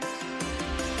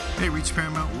Hey, Reach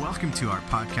Paramount, welcome to our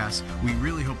podcast. We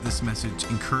really hope this message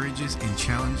encourages and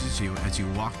challenges you as you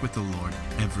walk with the Lord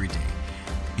every day.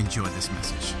 Enjoy this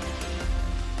message.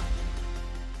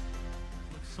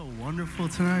 Looks so wonderful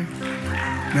tonight.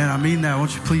 Man, I mean that.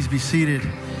 Won't you please be seated?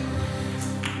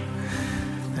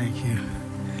 Thank you.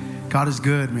 God is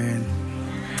good, man.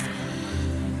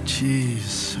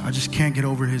 Jeez, I just can't get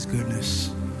over his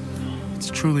goodness.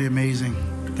 It's truly amazing.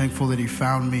 Thankful that he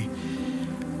found me.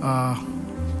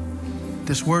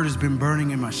 This word has been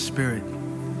burning in my spirit,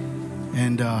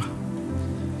 and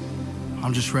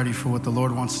I'm just ready for what the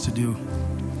Lord wants to do.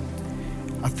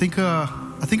 I think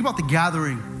about the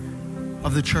gathering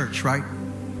of the church, right?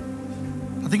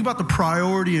 I think about the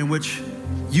priority in which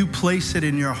you place it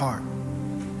in your heart.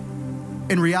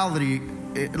 In reality,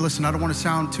 listen, I don't want to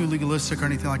sound too legalistic or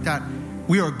anything like that.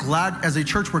 We are glad, as a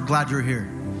church, we're glad you're here.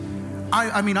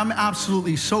 I mean, I'm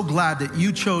absolutely so glad that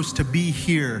you chose to be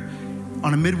here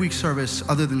on a midweek service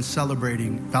other than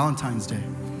celebrating Valentine's Day.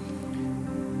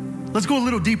 Let's go a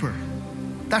little deeper.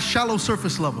 That's shallow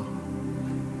surface level.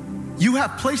 You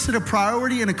have placed it a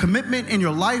priority and a commitment in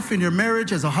your life, in your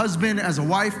marriage, as a husband, as a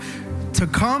wife, to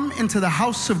come into the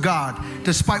house of God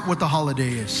despite what the holiday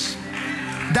is.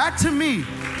 That to me,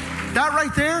 that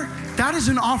right there, that is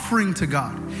an offering to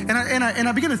God. And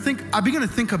I begin to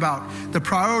think about the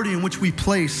priority in which we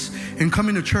place in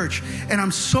coming to church. And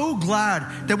I'm so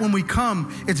glad that when we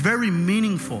come, it's very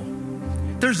meaningful.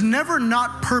 There's never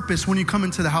not purpose when you come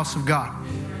into the house of God.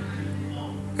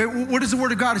 What is the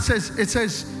word of God? It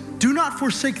says, do not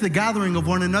forsake the gathering of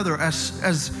one another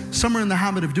as some are in the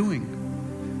habit of doing,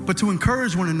 but to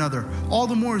encourage one another, all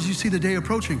the more as you see the day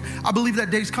approaching. I believe that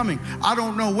day's coming. I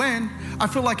don't know when. I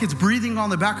feel like it's breathing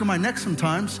on the back of my neck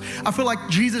sometimes. I feel like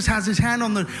Jesus has his hand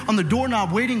on the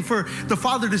doorknob waiting for the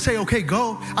Father to say, okay,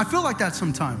 go. I feel like that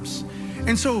sometimes.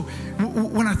 And so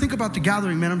when I think about the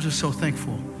gathering, man, I'm just so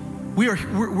thankful. We're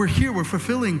here, we're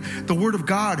fulfilling the word of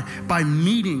God by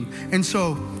meeting. And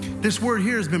so this word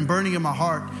here has been burning in my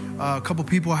heart. A couple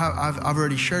people I've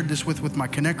already shared this with my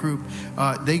Connect group.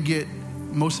 They get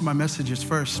most of my messages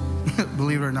first,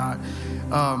 believe it or not.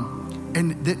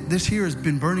 And this here has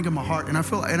been burning in my heart, and I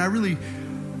feel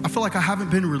like I haven't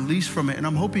been released from it. And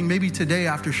I'm hoping maybe today,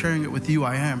 after sharing it with you,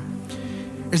 I am.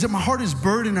 Is that my heart is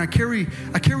burdened. I carry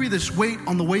this weight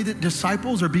on the way that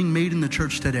disciples are being made in the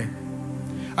church today.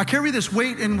 I carry this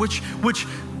weight in which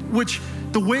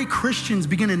the way Christians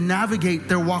begin to navigate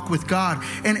their walk with God.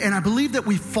 And I believe that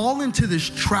we fall into this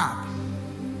trap.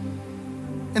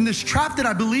 And this trap that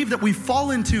I believe that we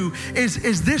fall into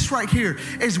is this right here,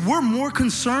 is we're more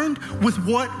concerned with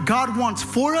what God wants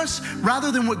for us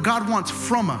rather than what God wants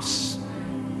from us.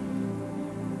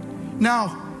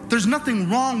 Now, there's nothing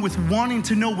wrong with wanting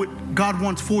to know what God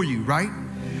wants for you, right?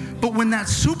 But when that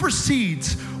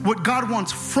supersedes what God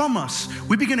wants from us,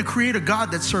 we begin to create a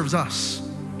God that serves us.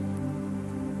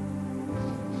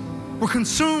 We're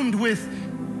consumed with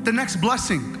the next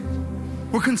blessing.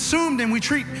 We're consumed and we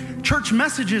treat church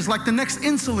messages like the next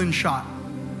insulin shot.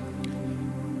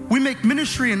 We make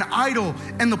ministry an idol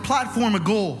and the platform a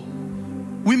goal.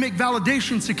 We make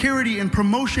validation, security, and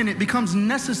promotion. It becomes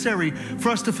necessary for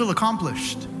us to feel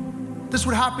accomplished. This is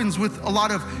what happens with a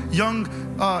lot of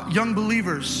young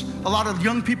believers, a lot of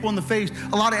young people in the faith,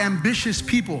 a lot of ambitious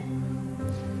people.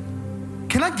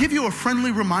 Can I give you a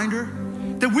friendly reminder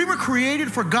that we were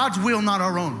created for God's will, not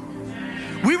our own?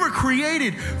 We were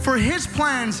created for his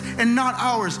plans and not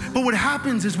ours. But what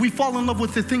happens is we fall in love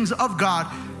with the things of God,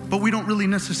 but we don't really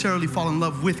necessarily fall in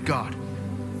love with God.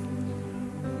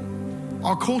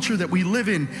 Our culture that we live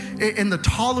in and the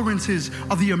tolerances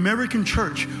of the American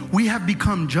church, we have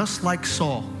become just like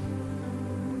Saul.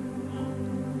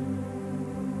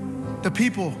 The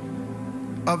people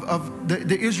of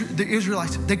the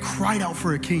Israelites, they cried out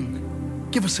for a king.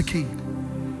 Give us a king.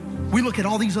 We look at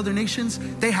all these other nations,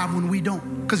 they have one, we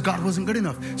don't, because God wasn't good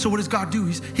enough. So what does God do?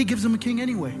 He gives them a king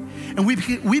anyway. And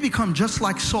we become just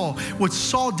like Saul. What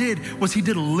Saul did was he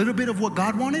did a little bit of what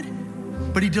God wanted,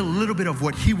 but he did a little bit of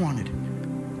what he wanted.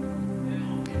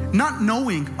 Not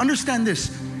knowing, understand this.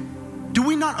 Do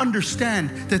we not understand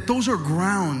that those are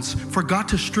grounds for God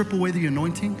to strip away the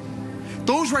anointing?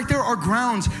 Those right there are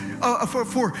grounds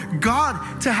for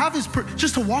God to have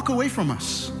just to walk away from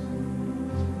us.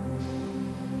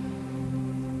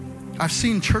 I've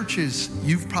seen churches,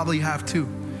 you've probably have too.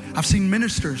 I've seen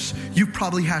ministers, you've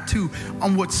probably had too,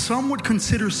 on what some would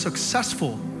consider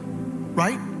successful,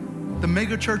 right? The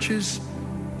mega churches,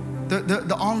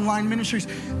 the online ministries,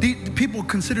 the people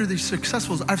consider these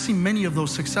successful. I've seen many of those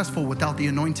successful without the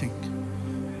anointing.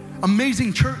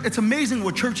 Amazing church. It's amazing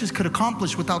what churches could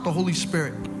accomplish without the Holy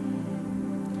Spirit.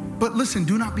 But listen,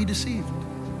 do not be deceived.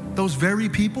 those very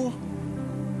people,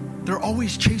 they're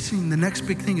always chasing the next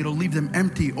big thing. It'll leave them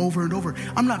empty over and over.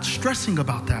 I'm not stressing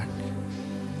about that.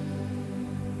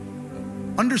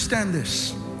 Understand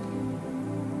this,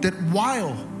 that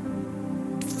while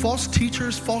false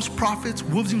teachers, false prophets,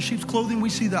 wolves in sheep's clothing, we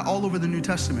see that all over the New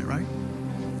Testament, right?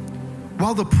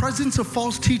 While the presence of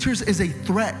false teachers is a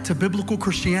threat to biblical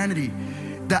Christianity,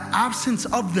 the absence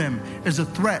of them is a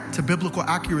threat to biblical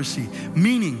accuracy,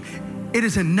 meaning it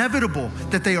is inevitable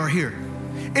that they are here.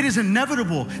 It is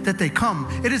inevitable that they come.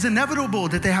 It is inevitable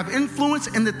that they have influence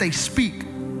and that they speak.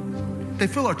 They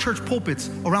fill our church pulpits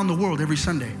around the world every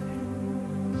Sunday.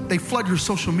 They flood your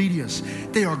social medias.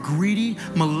 They are greedy,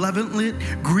 malevolent,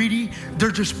 greedy.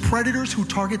 They're just predators who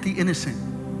target the innocent.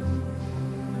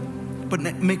 But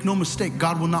make no mistake,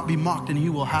 God will not be mocked and he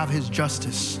will have his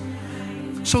justice.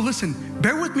 So listen,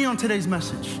 bear with me on today's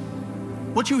message.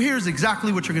 What you hear is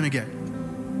exactly what you're going to get.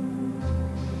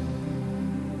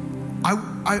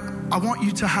 I want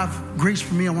you to have grace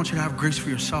for me. I want you to have grace for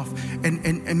yourself.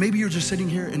 And maybe you're just sitting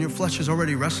here and your flesh is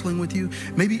already wrestling with you.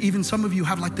 Maybe even some of you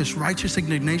have like this righteous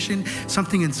indignation.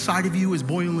 Something inside of you is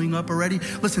boiling up already.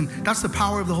 Listen, that's the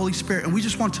power of the Holy Spirit. And we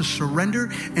just want to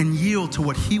surrender and yield to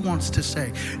what he wants to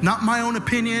say. Not my own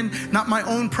opinion, not my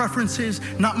own preferences,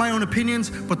 not my own opinions,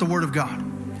 but the word of God.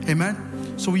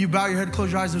 Amen? So will you bow your head,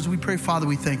 close your eyes as we pray? Father,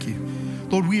 we thank you.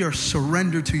 Lord, we are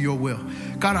surrendered to your will.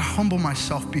 God, I humble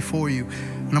myself before you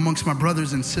and amongst my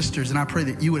brothers and sisters, and I pray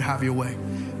that you would have your way.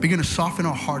 Begin to soften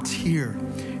our hearts here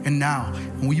and now.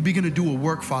 And will you begin to do a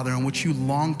work, Father, on what you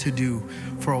long to do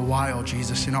for a while,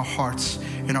 Jesus, in our hearts,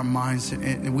 in our minds.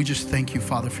 And we just thank you,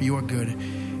 Father, for your good.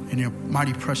 In your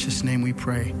mighty, precious name we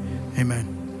pray.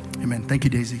 Amen. Amen. Thank you,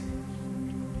 Daisy.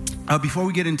 Before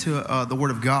we get into the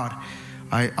Word of God,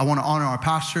 I want to honor our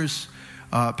pastors.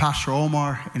 Pastor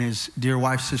Omar and his dear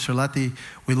wife, Sister Letty.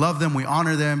 We love them. We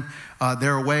honor them.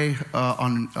 They're away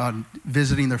on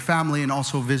visiting their family and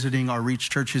also visiting our Reach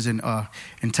churches in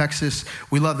Texas.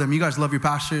 We love them. You guys love your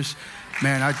pastors?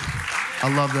 Man,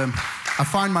 I love them. I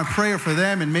find my prayer for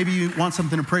them, and maybe you want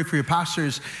something to pray for your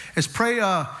pastors, is pray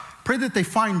that they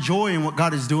find joy in what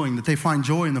God is doing, that they find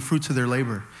joy in the fruits of their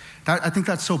labor. I think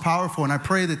that's so powerful, and I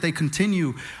pray that they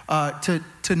continue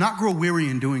to not grow weary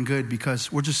in doing good,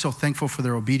 because we're just so thankful for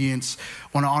their obedience. I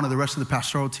want to honor the rest of the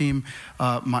pastoral team,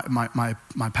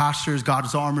 my pastors,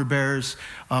 God's armor bearers,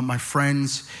 my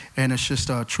friends, and it's just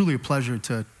truly a pleasure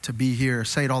to be here. I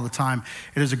say it all the time.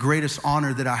 It is the greatest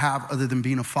honor that I have, other than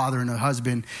being a father and a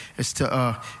husband, is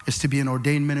to be an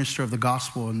ordained minister of the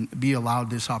gospel and be allowed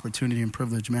this opportunity and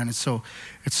privilege. Man, it's so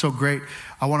great.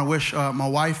 I want to wish my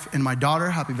wife and my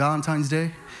daughter happy Valentine's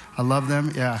Day. I love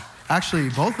them. Yeah. Actually,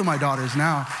 both of my daughters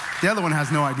now. The other one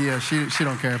has no idea. She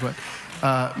don't care.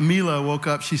 But Mila woke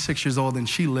up. She's 6 years old, and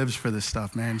she lives for this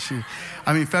stuff, man.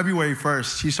 February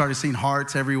 1st, she started seeing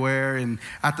hearts everywhere and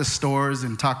at the stores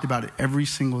and talked about it every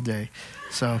single day.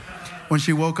 So when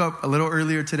she woke up a little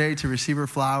earlier today to receive her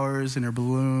flowers and her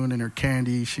balloon and her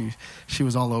candy, she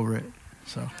was all over it.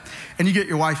 So, and you get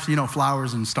your wife,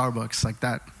 flowers and Starbucks like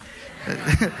that.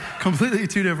 Completely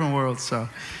two different worlds. So,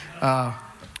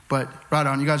 but right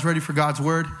on. You guys ready for God's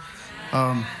word?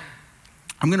 I'm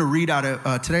going to read out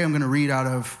of, today I'm going to read out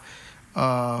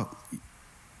of,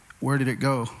 where did it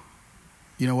go?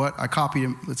 You know what? I copied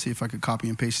it. Let's see if I could copy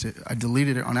and paste it. I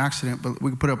deleted it on accident, but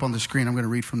we can put it up on the screen. I'm going to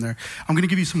read from there. I'm going to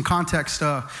give you some context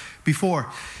before.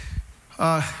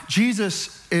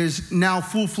 Jesus is now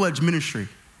full-fledged ministry.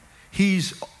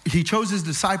 He chose his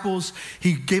disciples.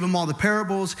 He gave them all the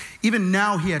parables. Even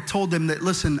now, he had told them that,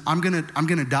 listen, I'm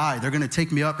gonna die. They're gonna take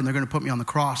me up and they're gonna put me on the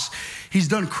cross. He's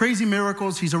done crazy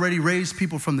miracles. He's already raised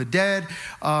people from the dead,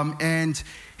 and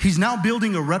he's now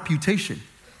building a reputation.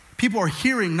 People are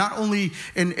hearing, not only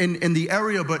in the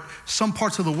area, but some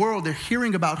parts of the world, they're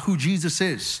hearing about who Jesus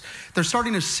is. They're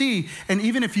starting to see, and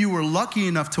even if you were lucky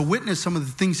enough to witness some of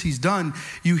the things he's done,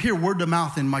 you hear word of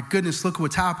mouth, and my goodness, look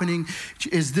what's happening.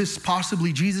 Is this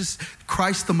possibly Jesus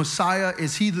Christ, the Messiah?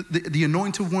 Is he the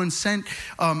anointed one sent?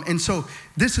 And so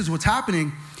this is what's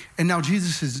happening. And now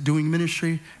Jesus is doing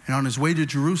ministry, and on his way to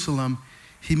Jerusalem,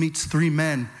 he meets three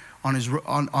men on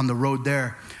the road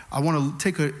there. I want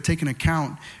to take an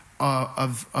account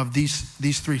of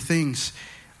these three things,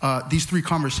 these three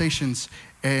conversations,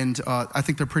 and I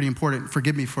think they're pretty important.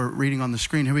 Forgive me for reading on the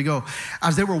screen. Here we go.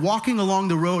 As they were walking along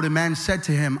the road, a man said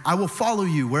to him, "I will follow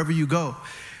you wherever you go."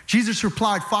 Jesus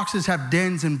replied, "Foxes have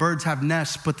dens and birds have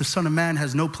nests, but the Son of Man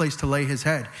has no place to lay his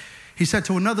head." He said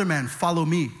to another man, "Follow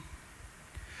me."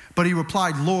 But he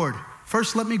replied, "Lord,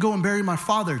 first let me go and bury my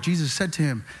father." Jesus said to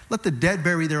him, "Let the dead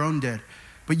bury their own dead,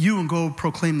 but you and go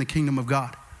proclaim the kingdom of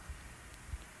God."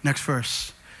 Next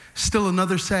verse. Still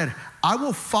another said, I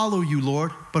will follow you,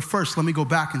 Lord, but first let me go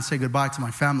back and say goodbye to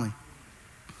my family.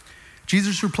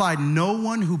 Jesus replied, no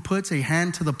one who puts a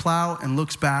hand to the plow and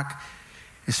looks back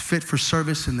is fit for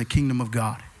service in the kingdom of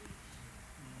God.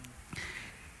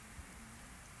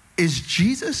 Is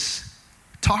Jesus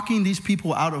talking these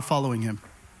people out of following him?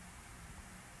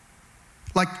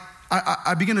 Like,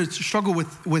 I begin to struggle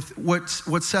with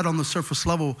what's said on the surface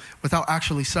level without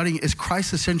actually studying. Is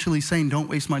Christ essentially saying, don't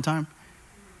waste my time?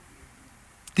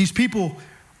 These people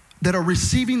that are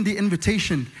receiving the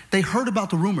invitation, they heard about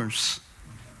the rumors.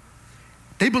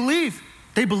 They believe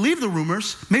the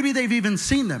rumors. Maybe they've even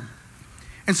seen them.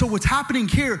 And so what's happening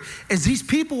here is these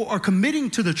people are committing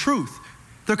to the truth.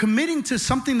 They're committing to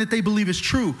something that they believe is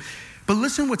true. But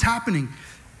listen what's happening.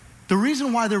 The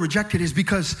reason why they're rejected is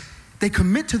because they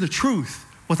commit to the truth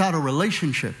without a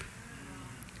relationship.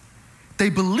 They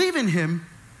believe in him,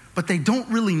 but they don't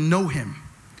really know him.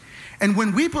 And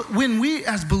when we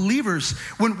as believers,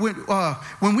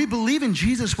 when we believe in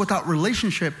Jesus without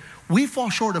relationship, we fall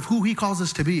short of who he calls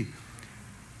us to be.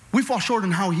 We fall short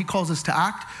on how he calls us to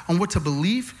act, on what to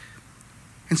believe.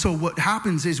 And so what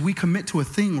happens is we commit to a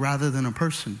thing rather than a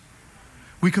person.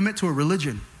 We commit to a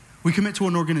religion. We commit to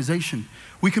an organization.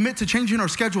 We commit to changing our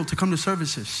schedule to come to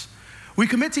services. We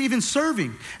commit to even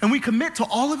serving. And we commit to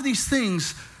all of these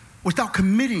things without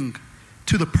committing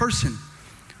to the person.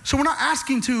 So we're not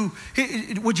asking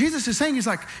what Jesus is saying is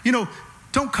like,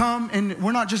 don't come, and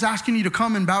we're not just asking you to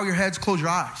come and bow your heads, close your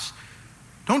eyes.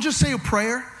 Don't just say a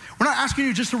prayer. We're not asking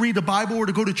you just to read the Bible or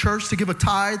to go to church, to give a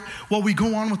tithe while we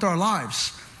go on with our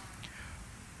lives.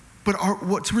 But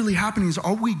what's really happening is,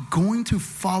 are we going to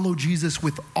follow Jesus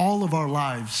with all of our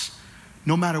lives,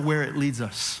 no matter where it leads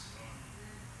us?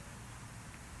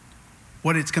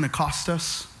 What it's going to cost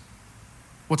us,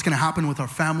 what's going to happen with our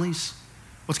families,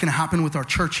 what's going to happen with our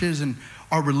churches and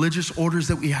our religious orders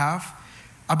that we have.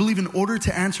 I believe in order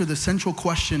to answer the central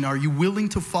question, are you willing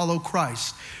to follow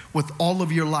Christ with all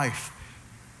of your life?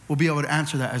 We'll be able to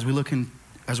answer that as we look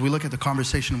at the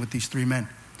conversation with these three men.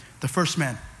 The first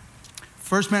man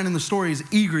in the story is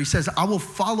eager. He says, I will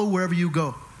follow wherever you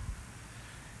go.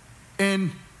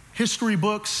 In history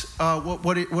books,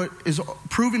 what is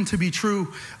proven to be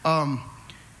true,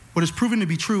 what is proven to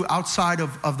be true outside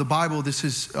of the Bible, this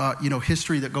is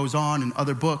history that goes on in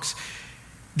other books.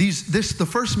 The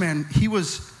first man, he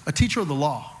was a teacher of the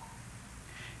law.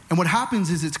 And what happens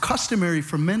is it's customary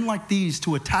for men like these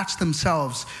to attach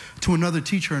themselves to another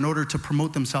teacher in order to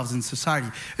promote themselves in society.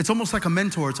 It's almost like a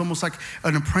mentor. It's almost like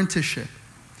an apprenticeship.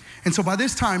 And so by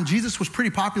this time, Jesus was pretty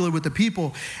popular with the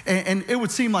people, and it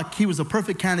would seem like he was a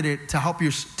perfect candidate to help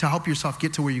yourself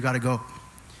get to where you got to go.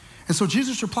 And so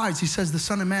Jesus replies, he says, the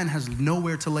Son of Man has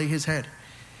nowhere to lay his head.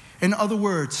 In other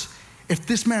words, if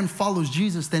this man follows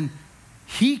Jesus, then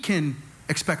he can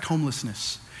expect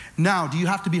homelessness. Now, do you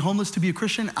have to be homeless to be a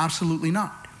Christian? Absolutely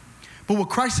not. But what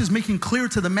Christ is making clear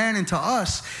to the man and to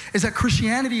us is that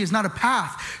Christianity is not a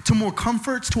path to more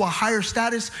comforts, to a higher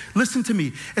status. Listen to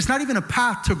me. It's not even a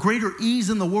path to greater ease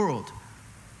in the world.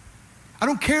 I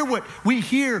don't care what we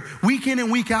hear week in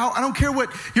and week out. I don't care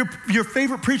what your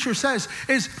favorite preacher says.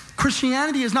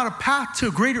 Christianity is not a path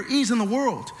to greater ease in the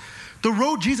world. The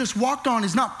road Jesus walked on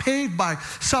is not paved by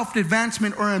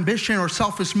self-advancement or ambition or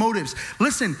selfish motives.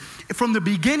 Listen, from the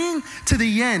beginning to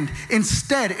the end,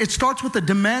 instead, it starts with a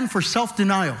demand for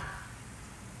self-denial.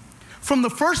 From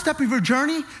the first step of your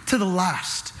journey to the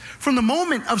last, from the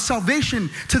moment of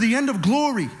salvation to the end of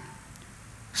glory,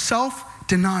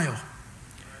 self-denial.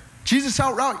 Jesus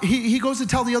outright, he goes to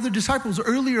tell the other disciples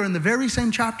earlier in the very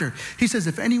same chapter. He says,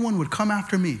 if anyone would come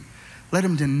after me, let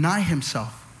him deny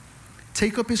himself,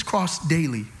 take up his cross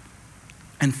daily,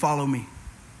 and follow me.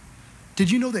 Did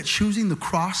you know that choosing the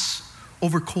cross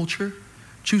over culture,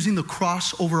 choosing the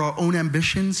cross over our own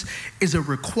ambitions is a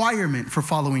requirement for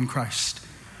following Christ?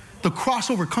 The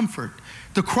cross over comfort,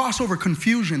 the cross over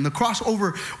confusion, the cross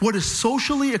over what is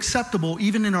socially acceptable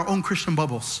even in our own Christian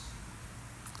bubbles.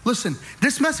 Listen,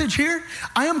 this message here,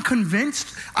 I am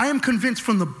convinced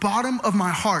from the bottom of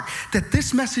my heart that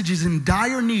this message is in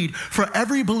dire need for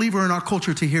every believer in our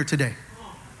culture to hear today.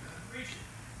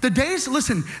 The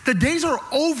days are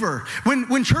over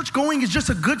when church going is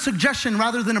just a good suggestion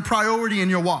rather than a priority in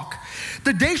your walk.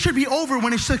 The day should be over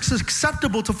when it's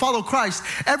acceptable to follow Christ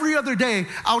every other day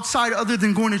outside other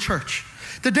than going to church.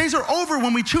 The days are over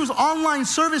when we choose online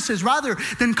services rather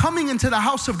than coming into the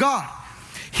house of God.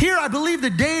 Here, I believe the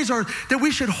days are that we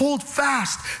should hold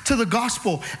fast to the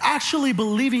gospel, actually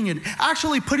believing it,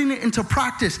 actually putting it into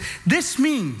practice. This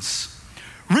means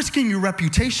risking your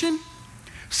reputation,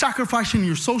 sacrificing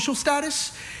your social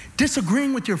status,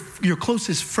 disagreeing with your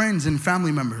closest friends and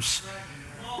family members.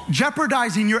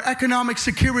 jeopardizing your economic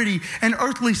security and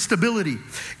earthly stability,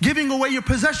 giving away your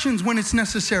possessions when it's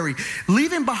necessary,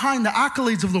 leaving behind the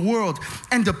accolades of the world,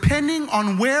 and depending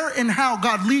on where and how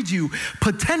God leads you,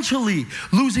 potentially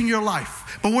losing your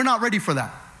life. But we're not ready for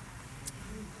that.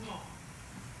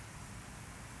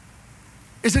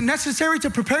 Is it necessary to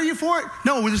prepare you for it?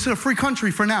 No, this is a free country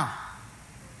for now.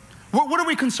 What are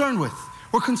we concerned with?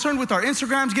 We're concerned with our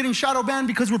Instagrams getting shadow banned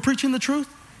because we're preaching the truth?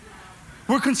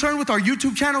 We're concerned with our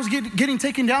YouTube channels getting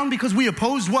taken down because we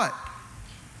oppose what?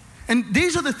 And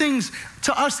these are the things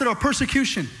to us that are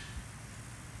persecution.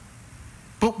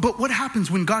 But what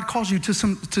happens when God calls you to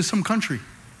some country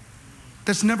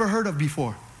that's never heard of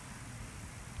before?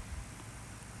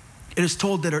 It is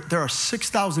told that there are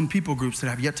 6,000 people groups that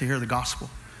have yet to hear the gospel.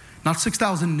 Not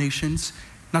 6,000 nations,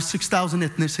 not 6,000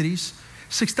 ethnicities,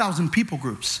 6,000 people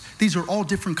groups. These are all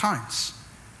different kinds.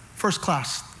 First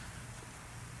class,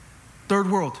 third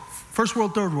world, first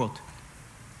world, third world,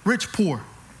 rich, poor,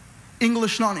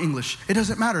 English, non-English. It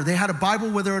doesn't matter. They had a Bible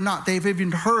whether or not they've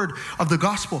even heard of the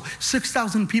gospel.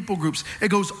 6,000 people groups. It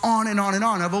goes on and on and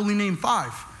on. I've only named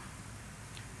 5.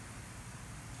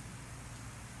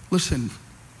 Listen,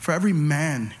 for every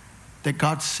man that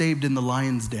God saved in the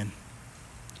lion's den,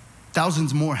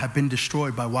 thousands more have been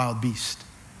destroyed by wild beasts.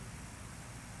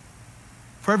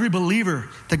 For every believer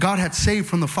that God had saved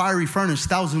from the fiery furnace,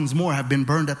 thousands more have been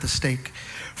burned at the stake.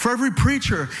 For every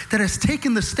preacher that has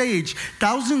taken the stage,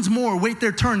 thousands more wait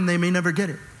their turn and they may never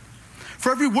get it.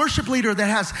 For every worship leader that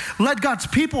has led God's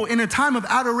people in a time of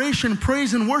adoration,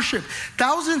 praise, and worship,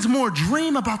 thousands more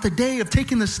dream about the day of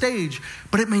taking the stage,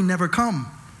 but it may never come.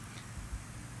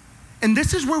 And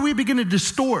this is where we begin to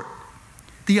distort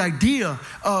the idea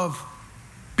of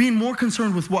being more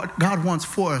concerned with what God wants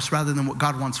for us rather than what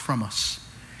God wants from us.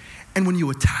 And when you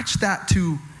attach that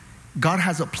to God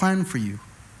has a plan for you,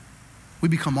 we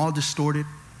become all distorted.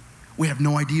 We have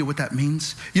no idea what that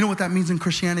means. You know what that means in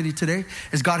Christianity today?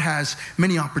 Is God has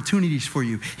many opportunities for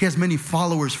you. He has many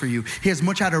followers for you. He has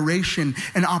much adoration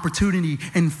and opportunity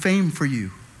and fame for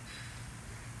you.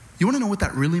 You want to know what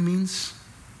that really means?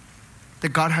 That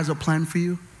God has a plan for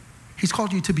you? He's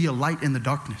called you to be a light in the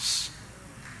darkness.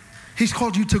 He's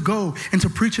called you to go and to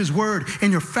preach his word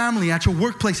in your family, at your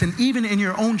workplace, and even in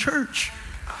your own church.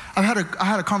 I had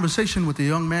a conversation with a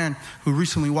young man who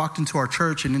recently walked into our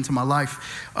church and into my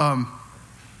life.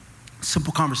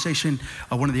 Simple conversation.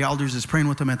 One of the elders is praying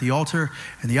with him at the altar,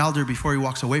 and the elder, before he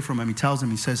walks away from him, he tells him,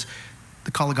 he says,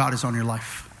 the call of God is on your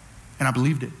life. And I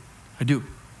believed it. I do.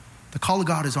 The call of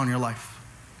God is on your life.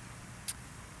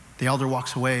 The elder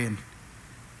walks away, and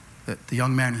the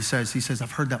young man, he says,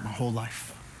 I've heard that my whole life.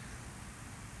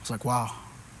 I was like, wow.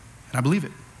 And I believe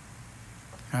it.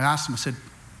 And I asked him, I said,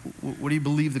 what do you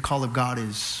believe the call of God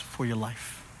is for your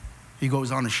life? He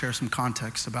goes on to share some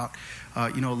context about, a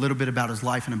little bit about his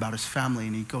life and about his family.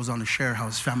 And he goes on to share how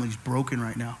his family's broken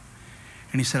right now.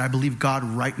 And he said, I believe God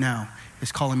right now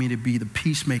is calling me to be the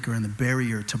peacemaker and the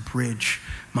barrier to bridge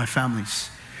my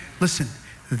families. Listen,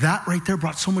 that right there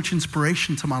brought so much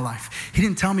inspiration to my life. He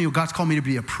didn't tell me, God's called me to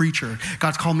be a preacher.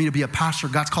 God's called me to be a pastor.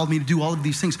 God's called me to do all of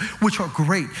these things, which are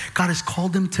great. God has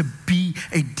called him to be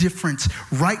a difference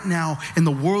right now in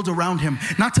the world around him.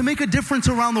 Not to make a difference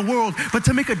around the world, but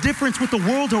to make a difference with the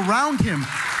world around him.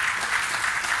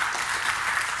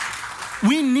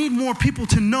 We need more people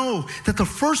to know that the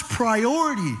first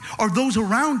priority are those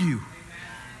around you.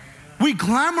 We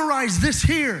glamorize this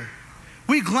here.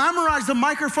 We glamorize the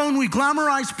microphone. We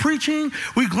glamorize preaching.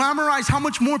 We glamorize how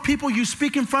much more people you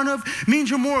speak in front of means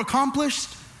you're more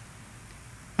accomplished.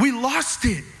 We lost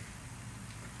it.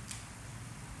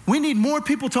 We need more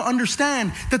people to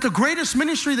understand that the greatest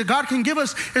ministry that God can give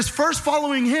us is first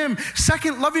following him,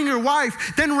 second loving your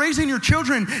wife, then raising your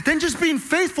children, then just being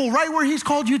faithful right where he's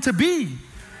called you to be.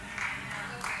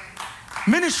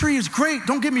 Ministry is great.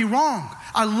 Don't get me wrong.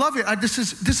 I love it. This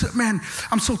is, man,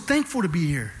 I'm so thankful to be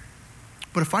here.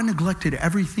 But if I neglected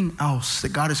everything else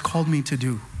that God has called me to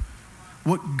do,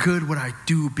 what good would I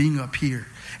do being up here,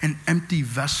 an empty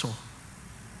vessel?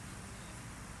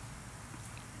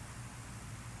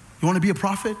 You want to be a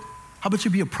prophet? How about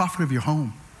you be a prophet of your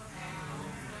home?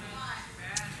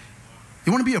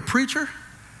 You want to be a preacher?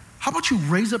 How about you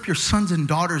raise up your sons and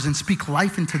daughters and speak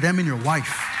life into them and your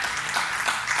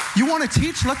wife? You want to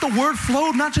teach? Let the word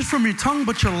flow, not just from your tongue,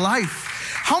 but your life.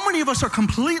 How many of us are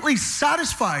completely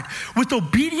satisfied with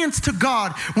obedience to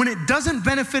God when it doesn't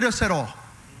benefit us at all?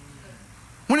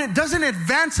 When it doesn't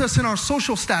advance us in our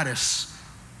social status?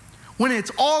 When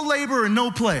it's all labor and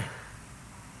no play?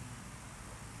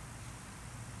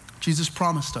 Jesus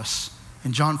promised us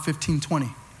in John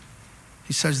 15:20.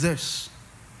 He says this.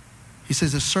 He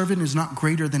says, a servant is not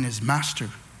greater than his master,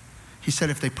 He said,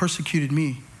 if they persecuted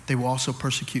me, they will also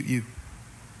persecute you.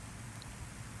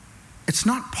 It's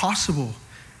not possible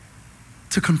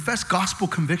to confess gospel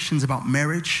convictions about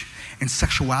marriage and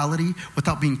sexuality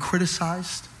without being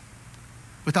criticized,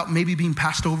 without maybe being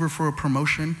passed over for a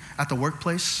promotion at the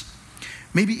workplace,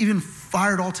 maybe even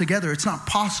fired altogether. It's not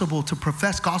possible to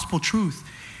profess gospel truth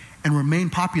and remain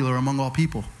popular among all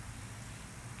people.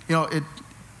 You know,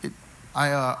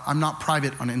 I'm not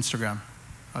private on Instagram.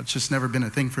 It's just never been a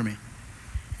thing for me.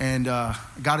 And I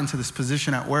got into this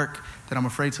position at work that I'm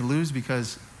afraid to lose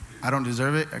because I don't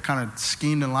deserve it. I kind of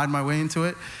schemed and lied my way into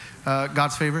it,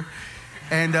 God's favor.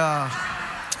 And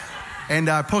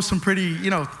I post some pretty,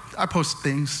 I post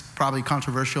things probably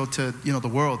controversial to, the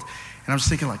world. And I'm just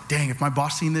thinking like, dang, if my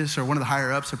boss seen this or one of the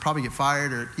higher ups, I'd probably get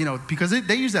fired or, because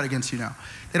they use that against you now.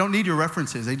 They don't need your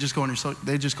references. They just go on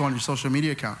your social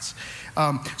media accounts.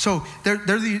 So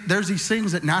there's these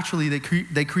things that naturally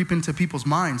they creep into people's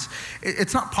minds.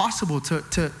 It's not possible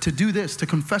to do this, to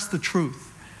confess the truth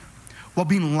while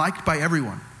being liked by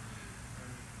everyone.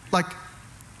 Like,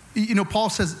 Paul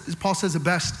says it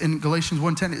best in Galatians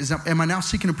 1:10 is, am I now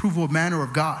seeking approval of man or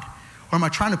of God? Or am I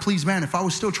trying to please man? If I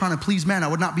was still trying to please man, I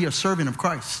would not be a servant of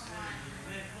Christ.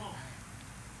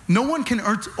 No one can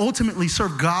ultimately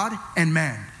serve God and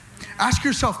man. Ask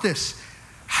yourself this: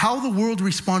 how the world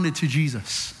responded to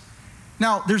Jesus.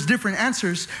 Now, there's different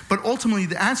answers, but ultimately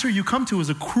the answer you come to is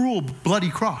a cruel, bloody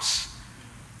cross.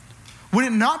 Would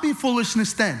it not be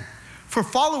foolishness then for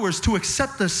followers to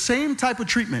accept the same type of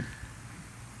treatment?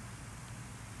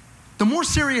 The more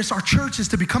serious our church is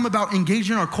to become about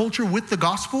engaging our culture with the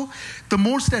gospel, the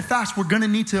more steadfast we're going to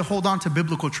need to hold on to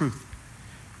biblical truth.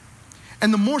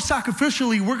 And the more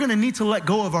sacrificially we're going to need to let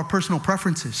go of our personal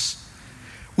preferences.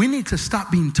 We need to stop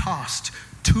being tossed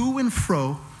to and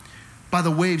fro by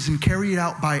the waves and carried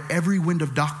out by every wind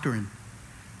of doctrine,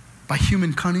 by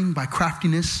human cunning, by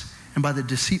craftiness, and by the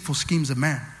deceitful schemes of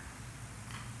man.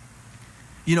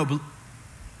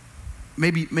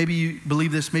 Maybe you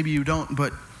believe this, maybe you don't,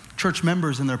 but church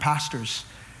members and their pastors,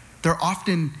 they're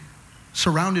often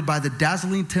surrounded by the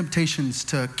dazzling temptations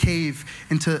to cave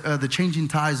into the changing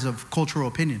tides of cultural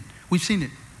opinion. We've seen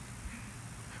it.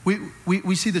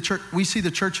 We see the church. We see the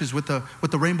churches with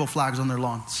the rainbow flags on their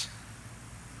lawns.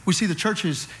 We see the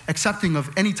churches accepting of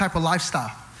any type of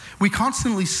lifestyle. We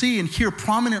constantly see and hear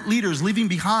prominent leaders leaving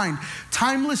behind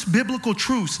timeless biblical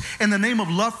truths in the name of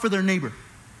love for their neighbor.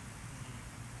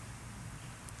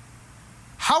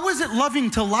 How is it loving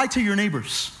to lie to your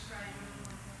neighbors?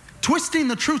 Twisting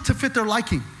the truth to fit their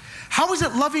liking. How is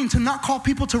it loving to not call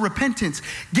people to repentance?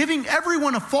 Giving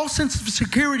everyone a false sense of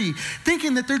security,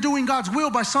 thinking that they're doing God's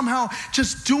will by somehow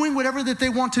just doing whatever that they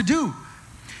want to do.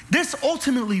 This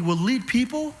ultimately will lead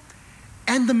people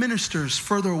and the ministers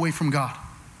further away from God.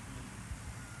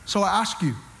 So I ask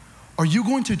you, are you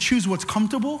going to choose what's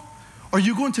comfortable? Are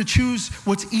you going to choose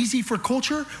what's easy for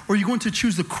culture? Or are you going to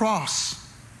choose the cross?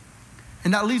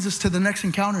 And that leads us to the next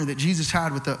encounter that Jesus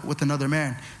had with another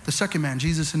man. The second man,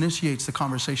 Jesus initiates the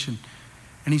conversation.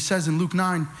 And he says in Luke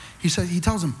 9, he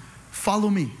tells him, follow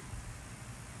me.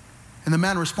 And the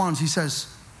man responds, he says,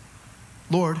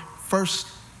 Lord, first,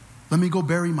 let me go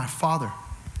bury my father.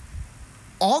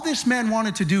 All this man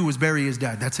wanted to do was bury his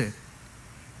dad. That's it.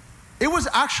 It was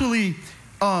actually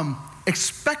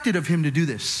expected of him to do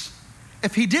this.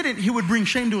 If he didn't, he would bring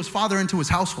shame to his father and to his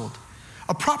household.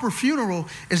 A proper funeral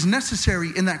is necessary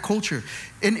in that culture.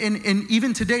 And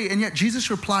even today, and yet Jesus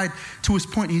replied to his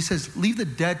point. He says, leave the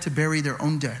dead to bury their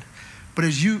own dead. But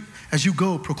as you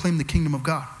go, proclaim the kingdom of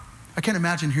God. I can't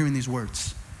imagine hearing these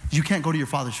words. You can't go to your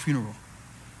father's funeral.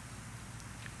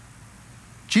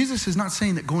 Jesus is not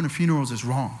saying that going to funerals is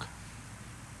wrong.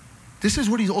 This is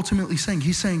what he's ultimately saying.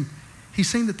 He's saying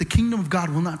that the kingdom of God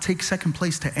will not take second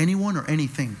place to anyone or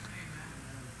anything.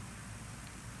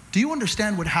 Do you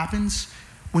understand what happens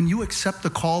when you accept the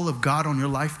call of God on your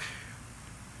life?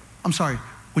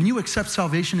 When you accept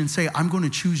salvation and say, I'm going to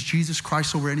choose Jesus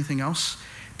Christ over anything else,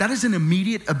 that is an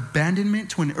immediate abandonment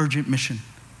to an urgent mission.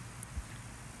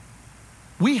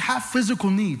 We have physical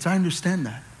needs. I understand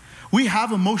that. We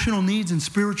have emotional needs and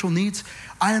spiritual needs.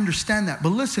 I understand that. But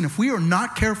listen, if we are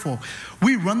not careful,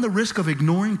 we run the risk of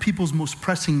ignoring people's most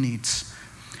pressing needs.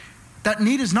 That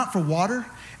need is not for water.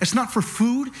 It's not for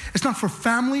food. It's not for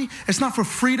family. It's not for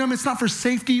freedom. It's not for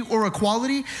safety or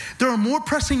equality. There are more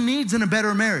pressing needs in a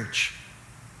better marriage.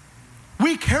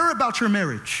 We care about your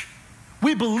marriage.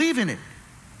 We believe in it.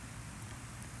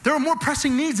 There are more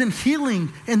pressing needs in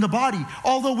healing in the body,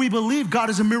 although we believe God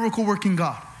is a miracle-working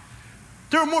God.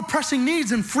 There are more pressing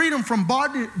needs in freedom from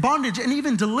bondage and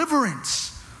even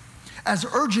deliverance. As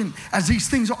urgent as these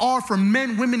things are for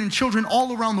men, women, and children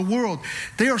all around the world,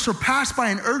 they are surpassed by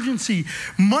an urgency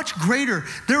much greater.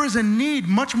 There is a need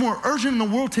much more urgent in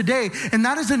the world today, and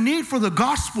that is a need for the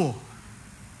gospel.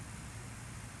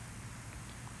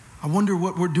 I wonder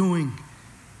what we're doing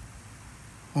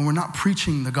when we're not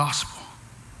preaching the gospel.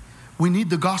 We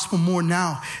need the gospel more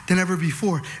now than ever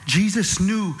before. Jesus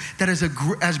knew that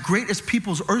as great as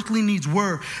people's earthly needs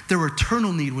were, their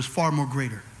eternal need was far more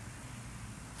greater.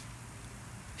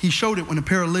 He showed it when a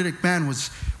paralytic man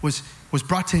was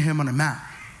brought to him on a mat.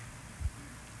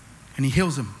 And he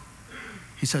heals him.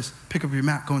 He says, pick up your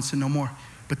mat, go and sin no more.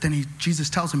 But then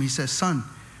Jesus tells him, he says, son,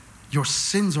 your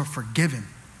sins are forgiven.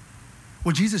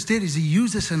 What Jesus did is he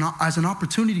used this as an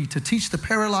opportunity to teach the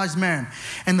paralyzed man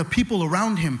and the people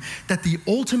around him that the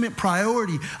ultimate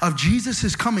priority of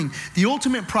Jesus' coming, the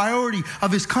ultimate priority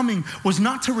of his coming was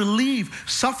not to relieve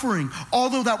suffering,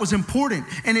 although that was important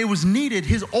and it was needed.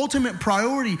 His ultimate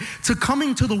priority to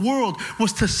coming to the world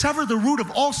was to sever the root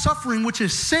of all suffering, which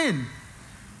is sin.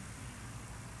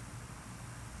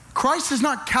 Christ is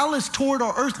not callous toward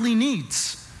our earthly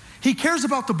needs. He cares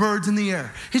about the birds in the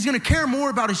air. He's going to care more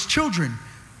about his children.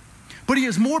 But he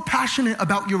is more passionate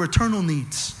about your eternal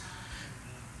needs.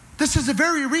 This is the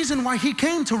very reason why he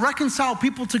came to reconcile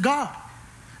people to God.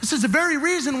 This is the very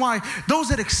reason why those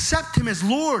that accept him as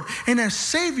Lord and as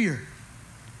Savior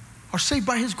are saved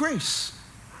by his grace.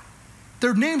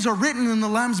 Their names are written in the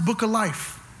Lamb's book of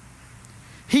life.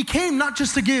 He came not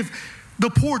just to give the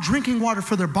poor drinking water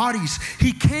for their bodies.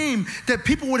 He came that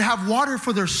people would have water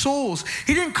for their souls.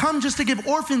 He didn't come just to give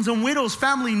orphans and widows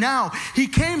family now. He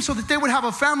came so that they would have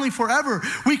a family forever.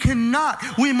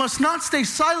 We must not stay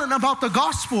silent about the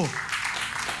gospel.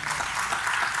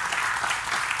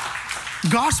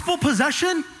 Gospel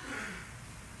possession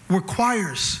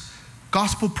requires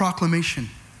gospel proclamation.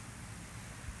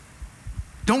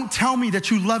 Don't tell me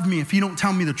that you love me if you don't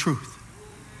tell me the truth.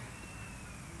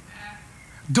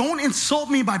 Don't insult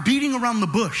me by beating around the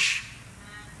bush.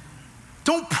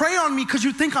 Don't pray on me because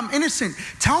you think I'm innocent.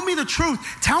 Tell me the truth.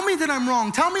 Tell me that I'm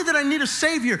wrong. Tell me that I need a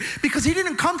Savior, because he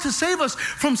didn't come to save us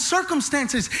from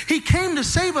circumstances. He came to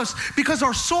save us because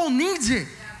our soul needs it.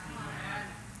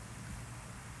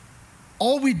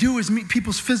 All we do is meet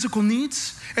people's physical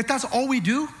needs. If that's all we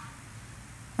do,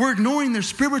 we're ignoring their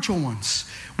spiritual ones.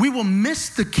 We will miss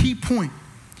the key point.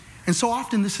 And so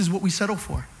often this is what we settle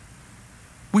for.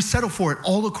 We settle for it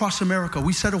all across America.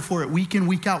 We settle for it week in,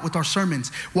 week out with our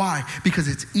sermons. Why? Because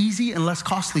it's easy and less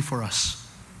costly for us.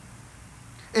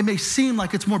 It may seem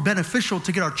like it's more beneficial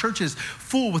to get our churches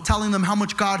full with telling them how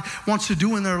much God wants to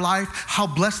do in their life, how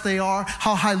blessed they are,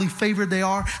 how highly favored they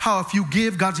are, how if you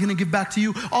give, God's going to give back to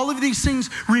you. All of these things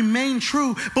remain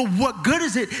true, but what good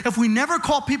is it if we never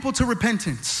call people to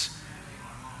repentance?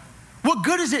 What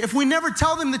good is it if we never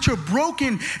tell them that you're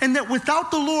broken and that without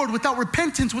the Lord, without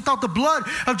repentance, without the blood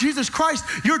of Jesus Christ,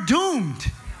 you're doomed?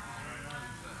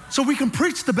 So we can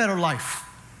preach the better life.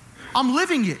 I'm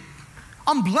living it.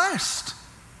 I'm blessed.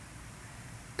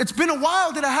 It's been a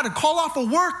while that I had to call off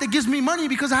of work that gives me money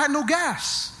because I had no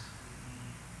gas.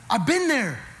 I've been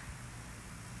there.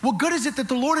 What good is it that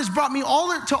the Lord has brought me to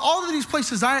all of these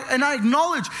places, and I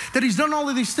acknowledge that he's done all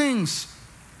of these things.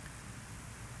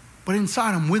 But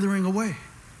inside, I'm withering away.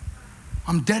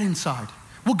 I'm dead inside.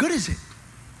 What good is it?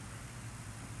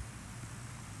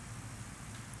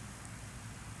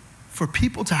 For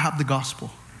people to have the gospel,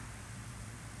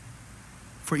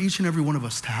 for each and every one of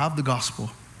us to have the gospel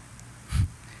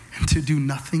and to do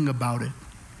nothing about it.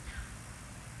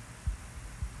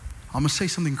 I'm going to say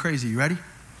something crazy. You ready?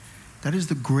 That is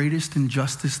the greatest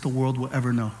injustice the world will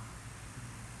ever know.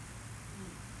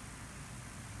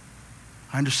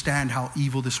 I understand how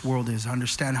evil this world is. I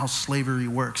understand how slavery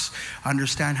works. I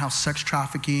understand how sex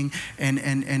trafficking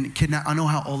and kidnap. I know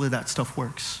how all of that stuff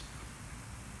works.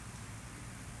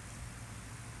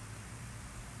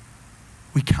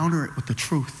 We counter it with the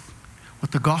truth,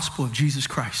 with the gospel of Jesus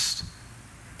Christ.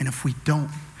 And if we don't,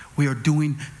 we are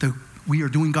doing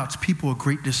God's people a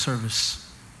great disservice.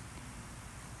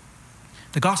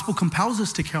 The gospel compels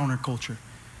us to counter culture.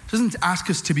 It doesn't ask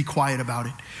us to be quiet about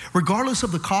it. Regardless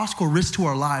of the cost or risk to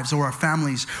our lives or our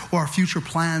families or our future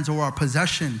plans or our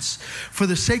possessions, for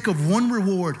the sake of one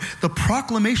reward, the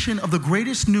proclamation of the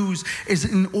greatest news is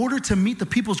in order to meet the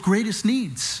people's greatest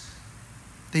needs.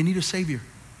 They need a Savior.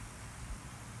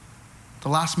 The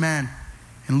last man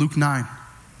in Luke 9,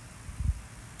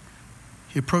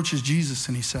 he approaches Jesus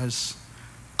and he says,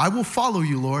 I will follow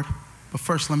you, Lord, but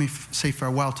first let me say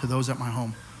farewell to those at my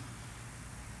home.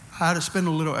 I had to spend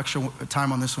a little extra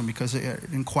time on this one because it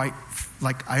didn't quite,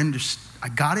 I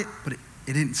got it, but it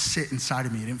didn't sit inside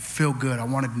of me. It didn't feel good. I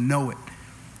wanted to know it.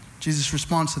 Jesus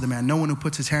responds to the man, no one who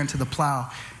puts his hand to the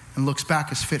plow and looks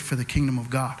back is fit for the kingdom of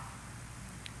God.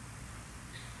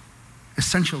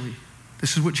 Essentially,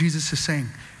 this is what Jesus is saying.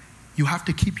 You have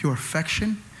to keep your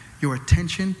affection, your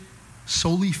attention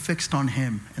solely fixed on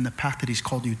him and the path that he's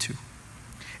called you to.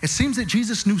 It seems that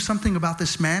Jesus knew something about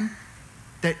this man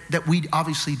that we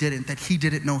obviously didn't, that he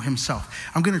didn't know himself.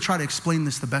 I'm going to try to explain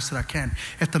this the best that I can.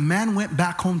 If the man went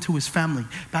back home to his family,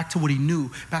 back to what he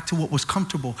knew, back to what was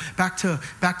comfortable, back to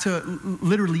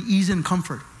literally ease and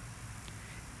comfort,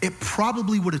 it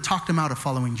probably would have talked him out of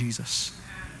following Jesus.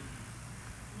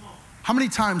 How many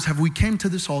times have we came to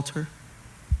this altar?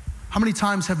 How many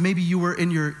times have maybe you were in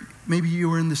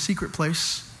the secret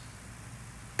place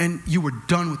and you were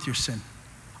done with your sin?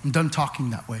 I'm done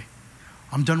talking that way.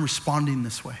 I'm done responding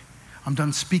this way. I'm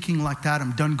done speaking like that.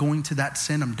 I'm done going to that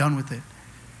sin. I'm done with it.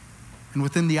 And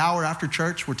within the hour after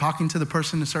church, we're talking to the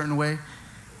person a certain way.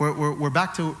 We're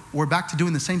back to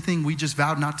doing the same thing we just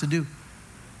vowed not to do,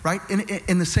 right?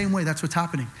 In the same way, that's what's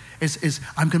happening. Is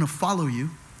I'm going to follow you,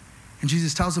 and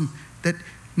Jesus tells him that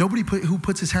nobody who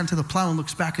puts his hand to the plow and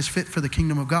looks back is fit for the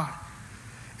kingdom of God.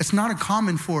 It's not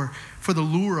uncommon for the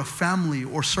lure of family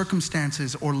or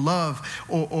circumstances or love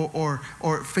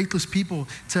or faithless people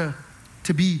to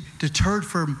be deterred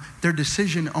from their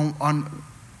decision on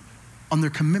their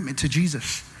commitment to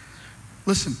Jesus.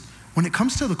 Listen, when it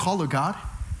comes to the call of God,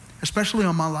 especially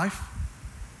on my life,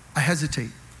 I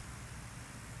hesitate.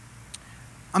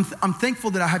 I'm thankful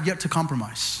that I have yet to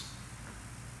compromise.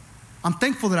 I'm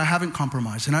thankful that I haven't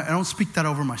compromised, and I don't speak that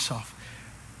over myself.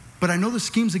 But I know the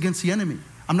schemes against the enemy.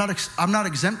 I'm not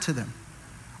exempt to them.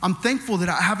 I'm thankful that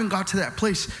I haven't got to that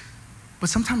place, but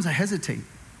sometimes I hesitate.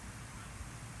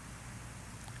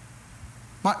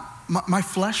 My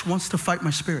flesh wants to fight my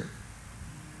spirit.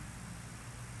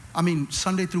 I mean,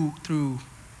 Sunday through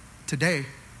today,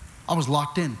 I was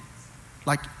locked in.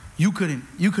 Like you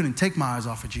couldn't take my eyes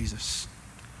off of Jesus.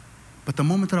 But the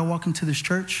moment that I walk into this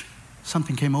church,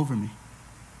 something came over me.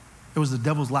 It was the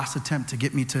devil's last attempt to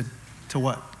get me to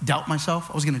what? Doubt myself?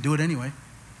 I was going to do it anyway.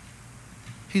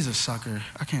 He's a sucker.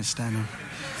 I can't stand him.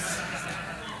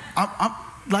 I'm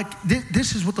like,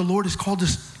 this is what the Lord has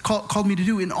called me to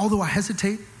do. And although I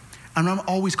hesitate, and I'm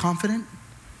always confident,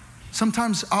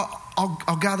 sometimes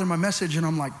I'll gather my message and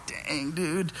I'm like, dang,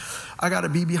 dude, I got to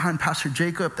be behind Pastor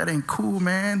Jacob. That ain't cool,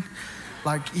 man.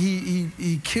 Like,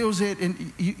 he kills it.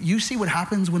 And you see what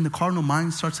happens when the carnal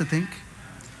mind starts to think?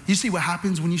 You see what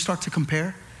happens when you start to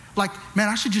compare? Like, man,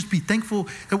 I should just be thankful.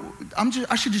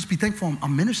 I should just be thankful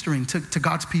I'm ministering to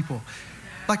God's people.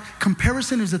 Like,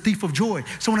 comparison is a thief of joy.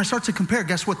 So when I start to compare,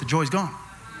 guess what? The joy's gone.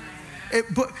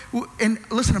 And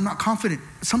listen, I'm not confident.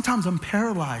 Sometimes I'm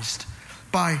paralyzed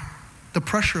by the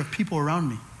pressure of people around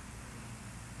me.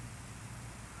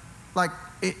 Like,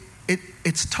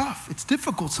 it's tough. It's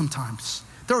difficult sometimes.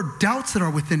 There are doubts that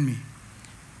are within me.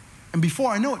 And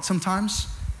before I know it, sometimes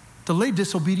delayed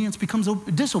disobedience becomes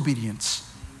disobedience.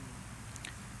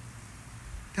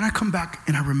 Then I come back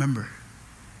and I remember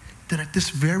that at this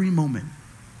very moment,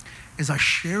 as I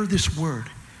share this word,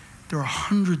 there are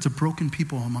hundreds of broken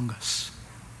people among us.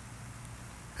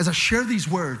 As I share these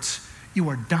words, you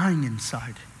are dying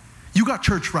inside. You got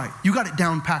church right. You got it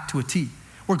down packed to a T.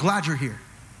 We're glad you're here.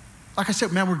 Like I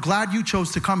said, man, we're glad you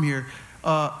chose to come here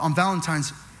on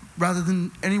Valentine's rather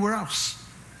than anywhere else.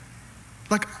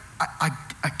 Like,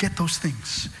 I get those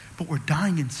things, but we're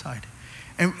dying inside.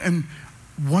 And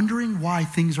wondering why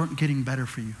things aren't getting better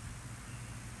for you.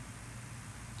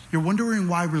 You're wondering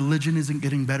why religion isn't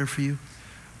getting better for you.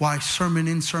 Why sermon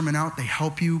in, sermon out, they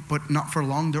help you, but not for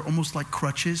long. They're almost like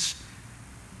crutches.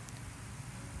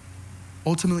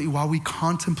 Ultimately, while we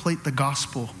contemplate the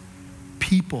gospel,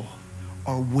 people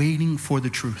are waiting for the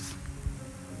truth.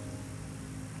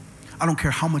 I don't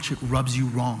care how much it rubs you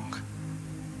wrong.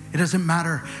 It doesn't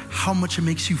matter how much it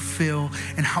makes you feel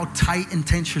and how tight and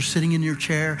tense you're sitting in your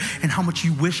chair and how much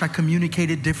you wish I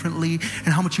communicated differently and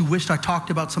how much you wished I talked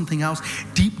about something else.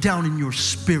 Deep down in your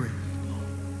spirit,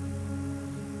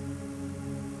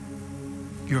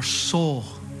 your soul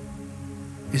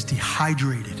is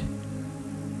dehydrated,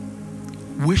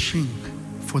 wishing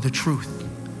for the truth.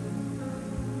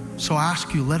 So I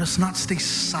ask you, let us not stay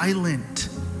silent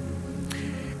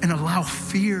and allow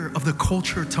fear of the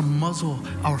culture to muzzle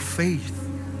our faith.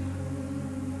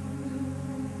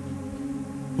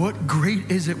 What great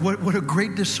is it? What a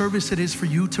great disservice it is for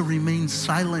you to remain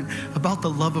silent about the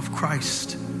love of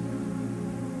Christ.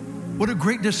 What a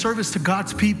great disservice to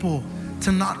God's people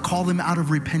to not call them out of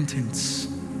repentance.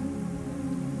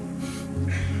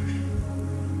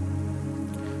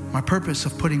 My purpose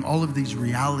of putting all of these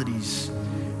realities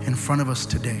in front of us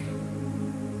today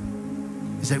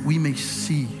is that we may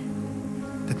see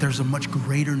that there's a much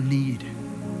greater need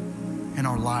in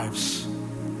our lives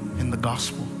in the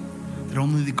gospel. That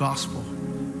only the gospel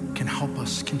can help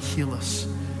us, can heal us,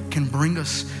 can bring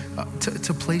us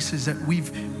to places that we've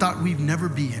thought we'd never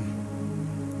be in.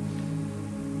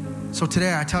 So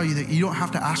today I tell you that you don't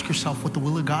have to ask yourself what the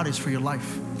will of God is for your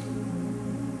life.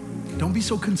 Don't be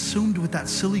so consumed with that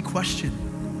silly question.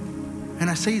 And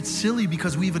I say it's silly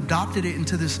because we've adopted it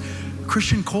into this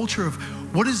Christian culture of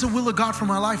what is the will of God for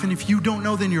my life? And if you don't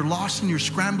know, then you're lost and you're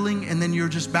scrambling and then you're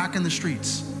just back in the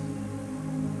streets.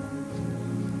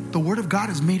 The Word of God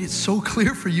has made it so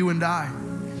clear for you and I.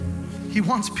 He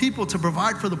wants people to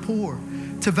provide for the poor,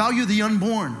 to value the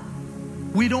unborn.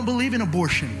 We don't believe in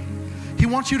abortion. He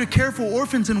wants you to care for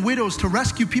orphans and widows, to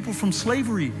rescue people from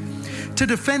slavery, to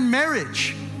defend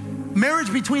marriage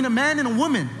between a man and a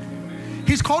woman.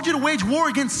 He's called you to wage war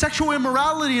against sexual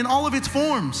immorality in all of its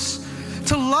forms,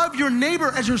 to love your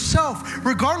neighbor as yourself,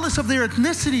 regardless of their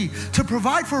ethnicity, to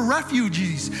provide for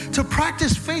refugees, to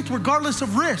practice faith regardless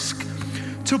of risk,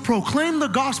 to proclaim the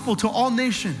gospel to all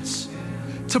nations,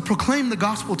 to proclaim the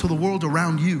gospel to the world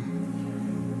around you.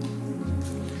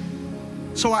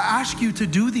 So I ask you to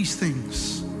do these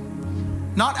things,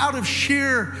 not out of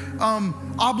sheer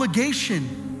obligation,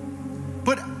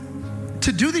 but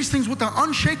to do these things with the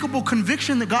unshakable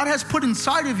conviction that God has put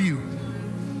inside of you.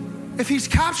 If He's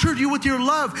captured you with your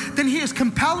love, then He is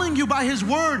compelling you by His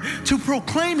word to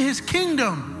proclaim His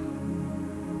kingdom.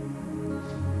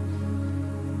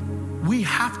 We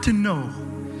have to know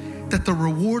that the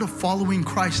reward of following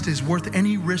Christ is worth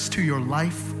any risk to your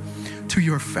life, to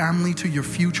your family, to your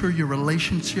future, your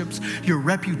relationships, your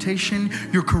reputation,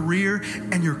 your career,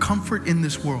 and your comfort in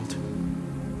this world.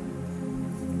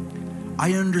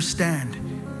 I understand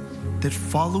that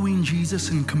following Jesus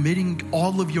and committing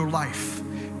all of your life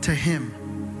to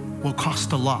Him will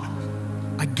cost a lot.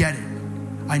 I get it.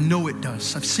 I know it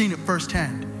does. I've seen it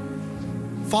firsthand.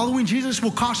 Following Jesus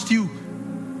will cost you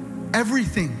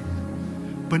everything,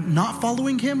 but not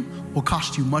following Him will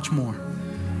cost you much more.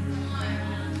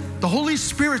 The Holy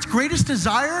Spirit's greatest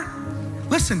desire,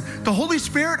 listen, the Holy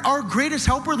Spirit, our greatest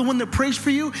helper, the one that prays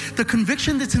for you, the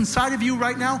conviction that's inside of you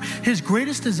right now, His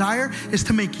greatest desire is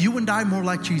to make you and I more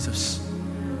like Jesus.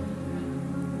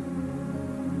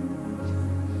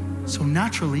 So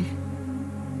naturally,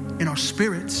 in our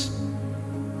spirits,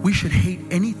 we should hate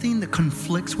anything that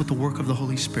conflicts with the work of the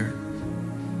Holy Spirit.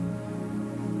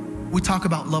 We talk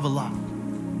about love a lot.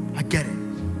 I get it.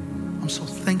 I'm so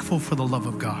thankful for the love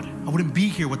of God. I wouldn't be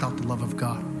here without the love of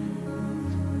God.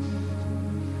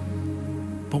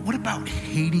 But what about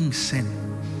hating sin?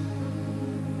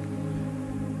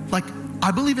 Like,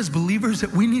 I believe as believers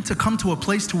that we need to come to a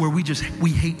place to where we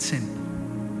hate sin.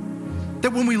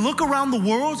 That when we look around the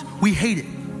world, we hate it.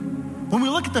 When we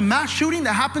look at the mass shooting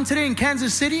that happened today in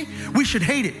Kansas City, we should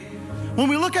hate it. When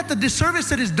we look at the disservice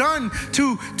that is done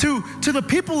to the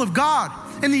people of God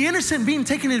and the innocent being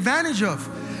taken advantage of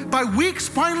by weak,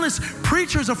 spineless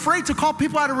preachers afraid to call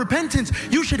people out of repentance,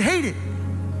 you should hate it.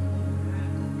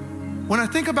 When I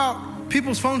think about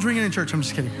people's phones ringing in church, I'm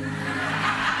just kidding.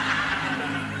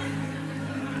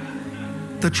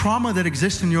 The trauma that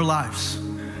exists in your lives.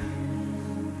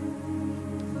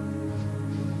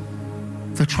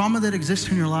 The trauma that exists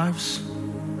in your lives,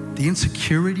 the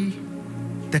insecurity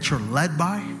that you're led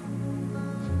by,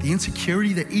 the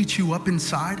insecurity that eats you up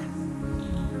inside,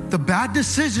 the bad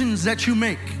decisions that you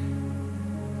make,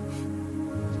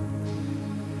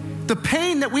 the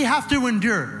pain that we have to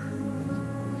endure,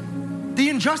 the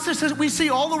injustice that we see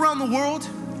all around the world,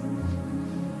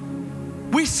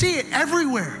 we see it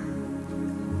everywhere.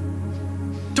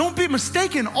 Don't be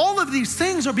mistaken, all of these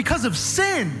things are because of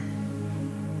sin.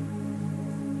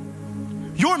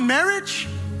 Your marriage,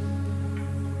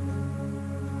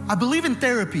 I believe in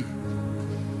therapy.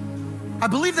 I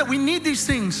believe that we need these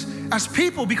things as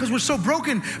people because we're so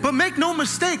broken. But make no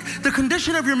mistake, the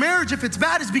condition of your marriage, if it's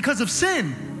bad, is because of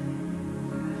sin.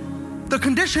 The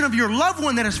condition of your loved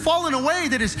one that has fallen away,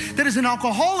 that is an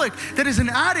alcoholic, that is an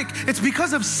addict, it's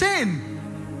because of sin.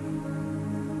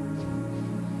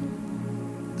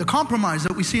 The compromise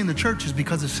that we see in the church is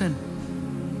because of sin.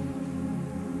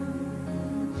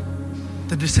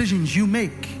 The decisions you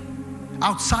make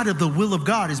outside of the will of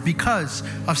God is because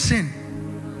of sin.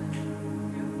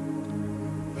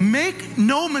 Make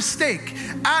no mistake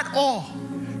at all.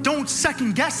 Don't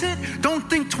second guess it. Don't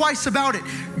think twice about it.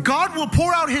 God will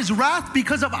pour out His wrath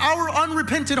because of our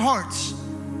unrepentant hearts.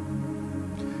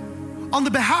 On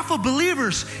the behalf of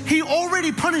believers, He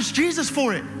already punished Jesus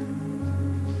for it.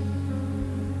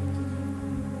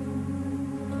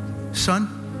 Son,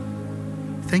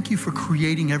 thank you for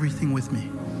creating everything with me.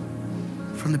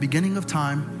 From the beginning of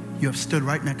time, You have stood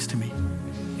right next to me.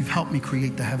 You've helped me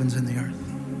create the heavens and the earth.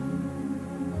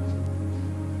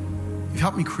 You've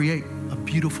helped me create a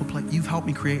beautiful place. You've helped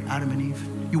me create Adam and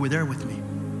Eve. You were there with me.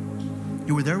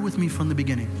 You were there with me from the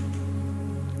beginning.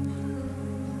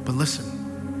 But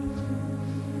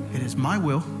listen, it is my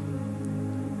will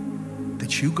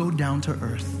that you go down to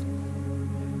earth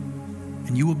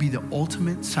and you will be the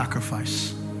ultimate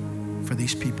sacrifice for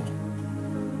these people.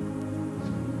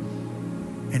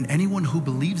 And anyone who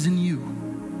believes in you,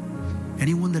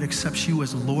 anyone that accepts you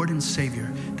as Lord and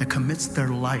Savior, that commits their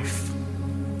life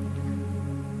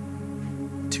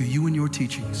to you and your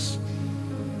teachings,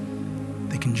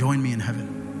 they can join me in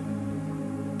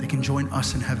heaven. They can join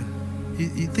us in heaven.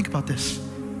 You think about this.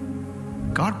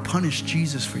 God punished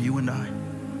Jesus for you and I.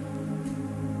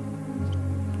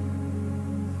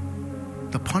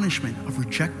 The punishment of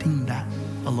rejecting that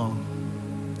alone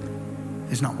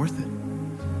is not worth it.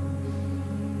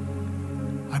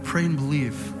 I pray and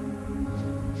believe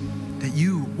that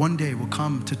you one day will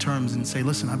come to terms and say,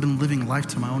 listen, I've been living life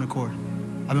to my own accord.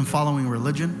 I've been following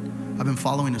religion. I've been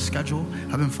following a schedule.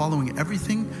 I've been following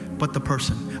everything but the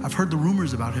person. I've heard the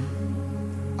rumors about him.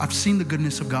 I've seen the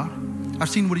goodness of God. I've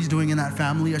seen what he's doing in that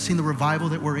family. I've seen the revival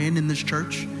that we're in this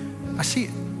church. I see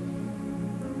it.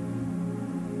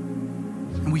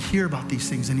 And we hear about these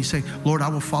things and you say, Lord, I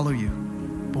will follow you.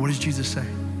 But what does Jesus say?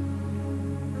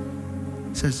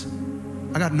 He says,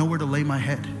 I got nowhere to lay my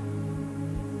head.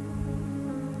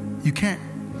 You can't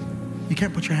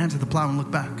put your hands to the plow and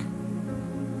look back.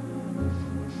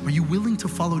 Are you willing to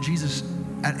follow Jesus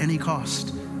at any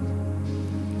cost?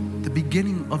 The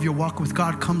beginning of your walk with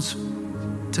God comes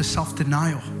to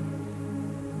self-denial.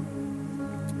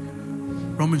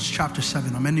 Romans chapter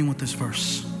 7, I'm ending with this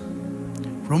verse.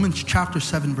 Romans chapter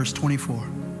 7, verse 24.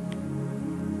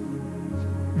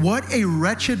 What a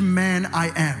wretched man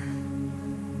I am.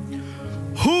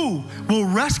 Who will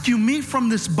rescue me from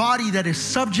this body that is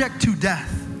subject to death?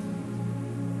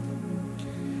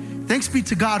 Thanks be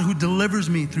to God who delivers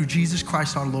me through Jesus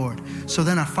Christ our Lord. So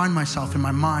then I find myself in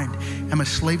my mind, am a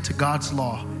slave to God's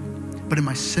law, but in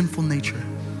my sinful nature,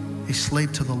 a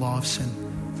slave to the law of sin.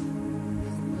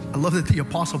 I love that the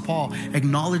Apostle Paul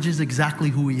acknowledges exactly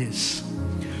who he is.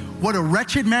 What a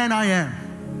wretched man I am.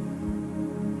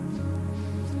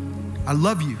 I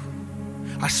love you.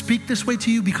 I speak this way to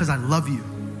you because I love you.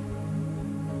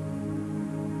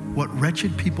 What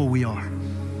wretched people we are.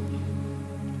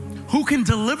 Who can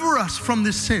deliver us from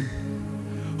this sin?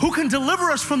 Who can deliver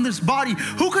us from this body?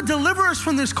 Who could deliver us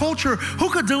from this culture? Who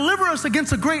could deliver us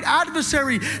against a great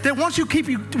adversary that wants to keep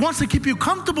you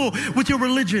comfortable with your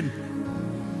religion?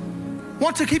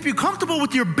 Wants to keep you comfortable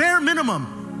with your bare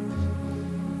minimum.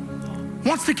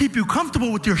 Wants to keep you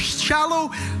comfortable with your shallow,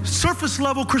 surface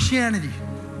level Christianity.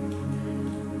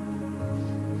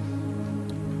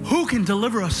 Who can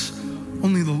deliver us?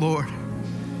 Only the Lord.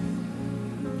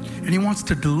 And he wants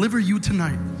to deliver you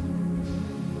tonight.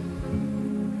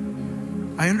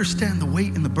 I understand the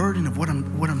weight and the burden of what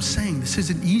I'm saying. This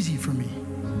isn't easy for me.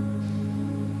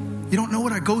 You don't know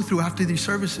what I go through after these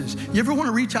services. You ever want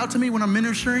to reach out to me when I'm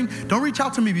ministering? Don't reach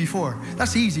out to me before.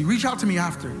 That's easy. Reach out to me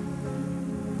after.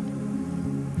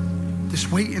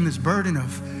 This weight and this burden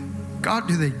of, God,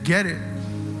 do they get it?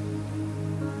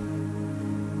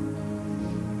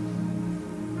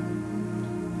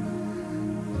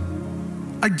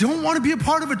 I don't want to be a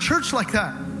part of a church like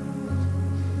that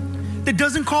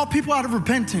doesn't call people out of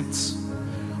repentance.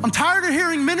 I'm tired of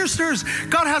hearing ministers,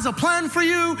 God has a plan for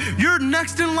you, you're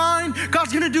next in line,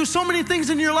 God's going to do so many things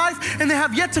in your life, and they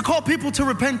have yet to call people to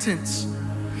repentance.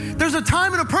 There's a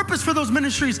time and a purpose for those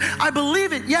ministries. I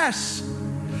believe it, yes.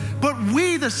 But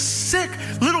we, the sick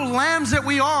little lambs that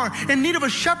we are, in need of a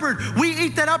shepherd, we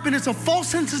eat that up and it's a false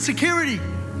sense of security.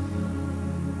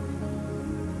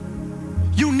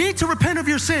 You need to repent of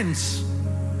your sins.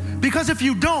 Because if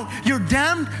you don't, you're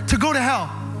damned to go to hell.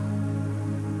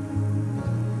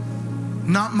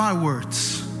 Not my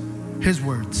words, his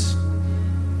words.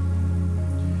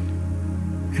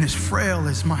 And as frail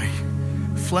as my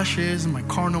flesh is and my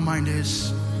carnal mind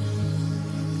is,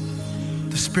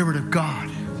 the Spirit of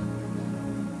God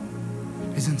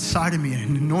is inside of me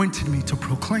and anointed me to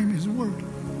proclaim his word.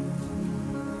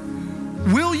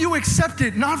 Will you accept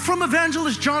it? Not from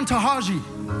Evangelist Jon Tajalle.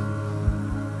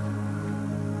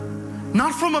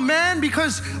 Not from a man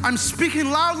because I'm speaking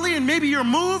loudly and maybe you're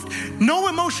moved. No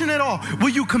emotion at all. Will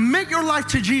you commit your life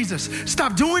to Jesus?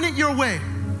 Stop doing it your way.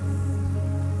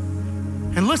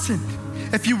 And listen,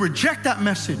 if you reject that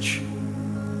message,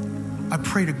 I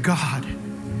pray to God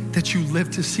that you live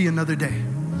to see another day.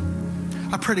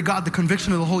 I pray to God the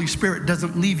conviction of the Holy Spirit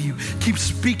doesn't leave you, keeps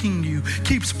speaking to you,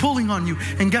 keeps pulling on you.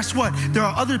 And guess what? There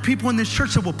are other people in this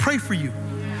church that will pray for you.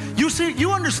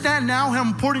 You understand now how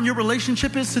important your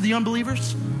relationship is to the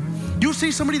unbelievers? You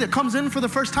see somebody that comes in for the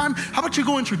first time, how about you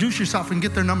go introduce yourself and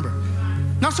get their number?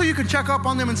 Not so you can check up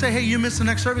on them and say, hey, you missed the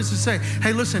next service. Just say,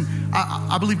 hey, listen,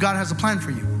 I believe God has a plan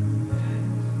for you.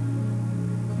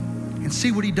 And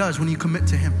see what he does when you commit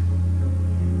to him.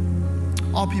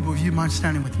 All people, if you mind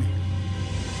standing with me.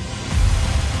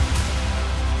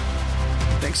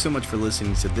 Thanks so much for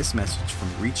listening to this message from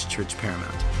Reach Church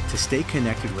Paramount. To stay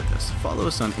connected with us, follow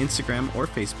us on Instagram or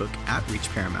Facebook at Reach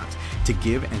Paramount. To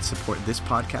give and support this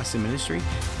podcast and ministry,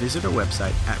 visit our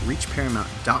website at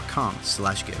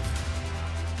reachparamount.com/give.